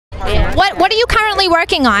What are you currently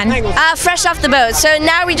working on? Fresh off the boat. So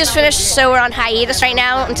now we just finished, so we're on hiatus right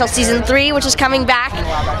now until season 3, which is coming back.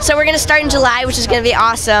 So we're going to start in July, which is going to be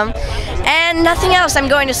awesome. And nothing else. I'm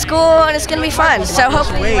going to school and it's going to be fun. So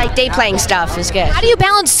hopefully like day playing stuff is good. How do you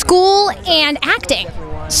balance school and acting?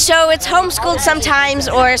 So it's homeschooled sometimes,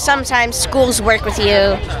 or sometimes schools work with you.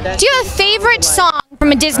 Do you have a favorite song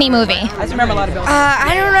from a Disney movie? I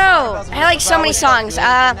don't know. I like so many songs.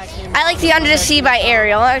 I like the Under the Sea by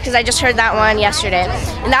Ariel, because I just heard that one yesterday.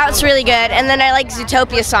 And that was really good. And then I like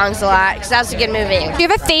Zootopia songs a lot, because that was a good movie. Do you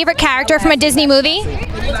have a favorite character from a Disney movie?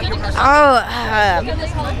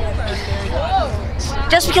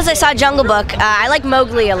 Just because I saw Jungle Book, I like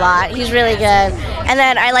Mowgli a lot. He's really good. And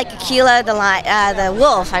then I like Akela, the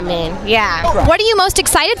wolf, yeah. What are you most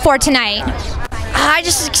excited for tonight? I'm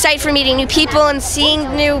just excited for meeting new people and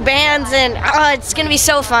seeing new bands, and it's going to be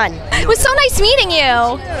so fun. It was so nice meeting you.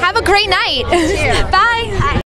 Have a great night. Bye.